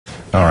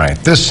All right,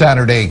 this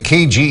Saturday,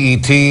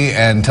 KGET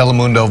and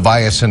Telemundo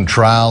Via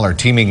Central are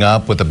teaming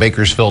up with the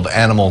Bakersfield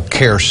Animal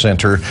Care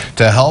Center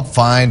to help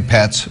find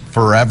pets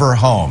forever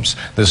homes.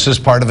 This is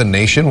part of a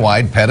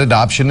nationwide pet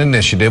adoption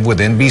initiative with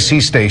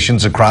NBC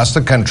stations across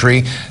the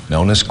country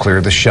known as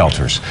Clear the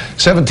Shelters.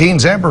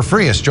 17's Amber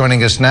Frias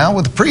joining us now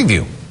with a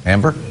preview.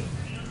 Amber?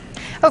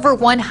 Over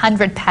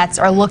 100 pets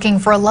are looking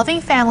for a loving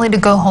family to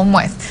go home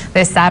with.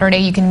 This Saturday,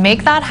 you can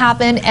make that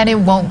happen and it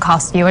won't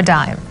cost you a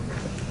dime.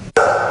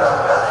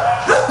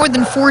 More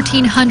than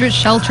 1,400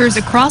 shelters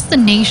across the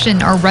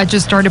nation are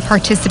registered to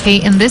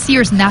participate in this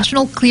year's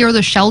National Clear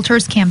the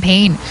Shelters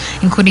campaign,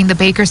 including the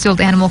Bakersfield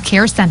Animal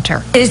Care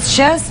Center. It's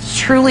just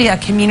truly a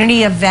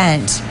community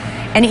event.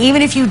 And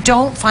even if you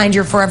don't find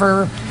your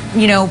forever,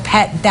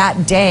 pet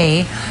that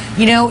day,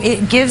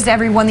 it gives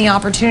everyone the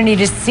opportunity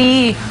to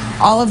see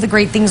all of the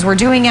great things we're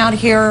doing out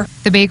here.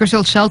 The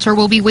Bakersfield shelter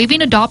will be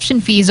waiving adoption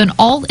fees on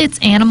all its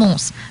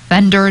animals.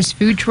 Vendors,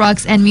 food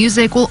trucks, and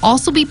music will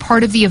also be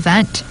part of the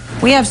event.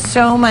 We have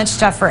so much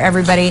stuff for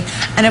everybody.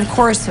 And of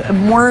course,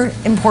 more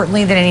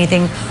importantly than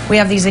anything, we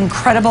have these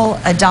incredible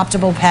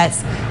adoptable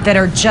pets that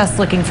are just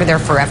looking for their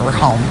forever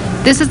home.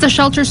 This is the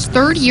shelter's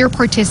third year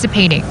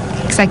participating.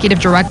 Executive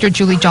Director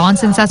Julie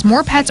Johnson says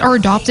more pets are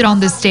adopted on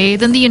this day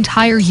than the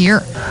entire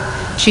year.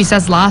 She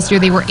says last year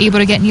they were able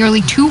to get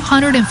nearly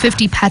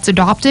 250 pets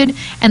adopted,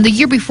 and the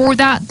year before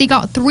that they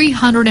got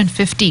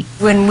 350.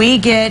 When we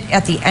get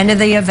at the end of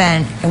the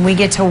event and we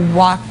get to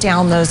walk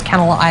down those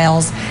kennel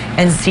aisles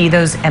and see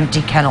those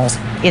empty kennels,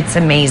 it's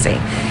amazing.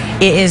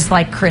 It is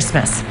like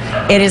Christmas.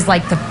 It is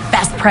like the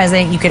best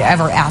present you could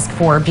ever ask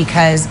for,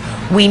 because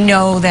we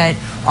know that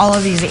all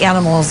of these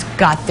animals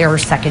got their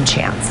second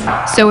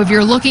chance. So if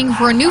you're looking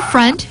for a new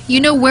friend, you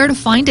know where to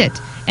find it.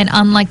 And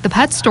unlike the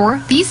pet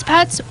store, these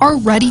pets are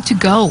ready to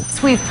go.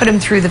 We've put them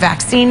through the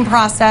vaccine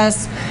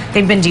process.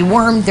 They've been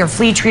dewormed, they're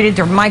flea treated,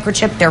 they're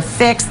microchipped, they're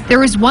fixed.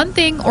 There is one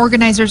thing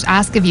organizers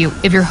ask of you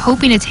if you're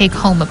hoping to take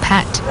home a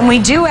pet. And we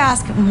do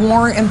ask,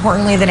 more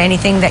importantly than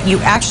anything, that you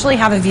actually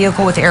have a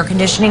vehicle with air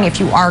conditioning if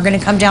you are going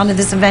to come down to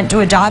this event to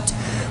adopt.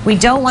 We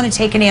don't want to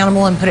take an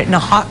animal and put it in a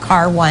hot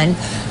car, one.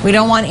 We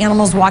don't want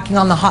animals walking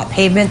on the hot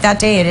pavement that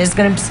day. It is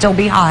going to still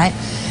be hot.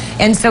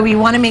 And so we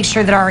want to make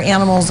sure that our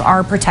animals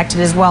are protected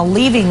as well,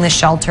 leaving the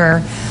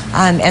shelter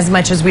as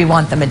much as we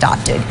want them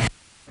adopted.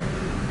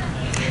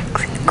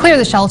 Clear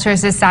the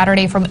Shelters is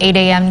Saturday from 8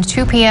 a.m. to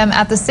 2 p.m.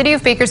 at the City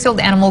of Bakersfield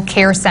Animal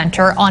Care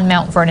Center on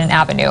Mount Vernon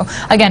Avenue.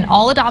 Again,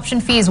 all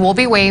adoption fees will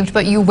be waived,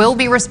 but you will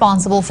be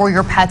responsible for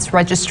your pet's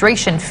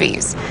registration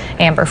fees.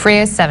 Amber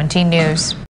Frias, 17 News.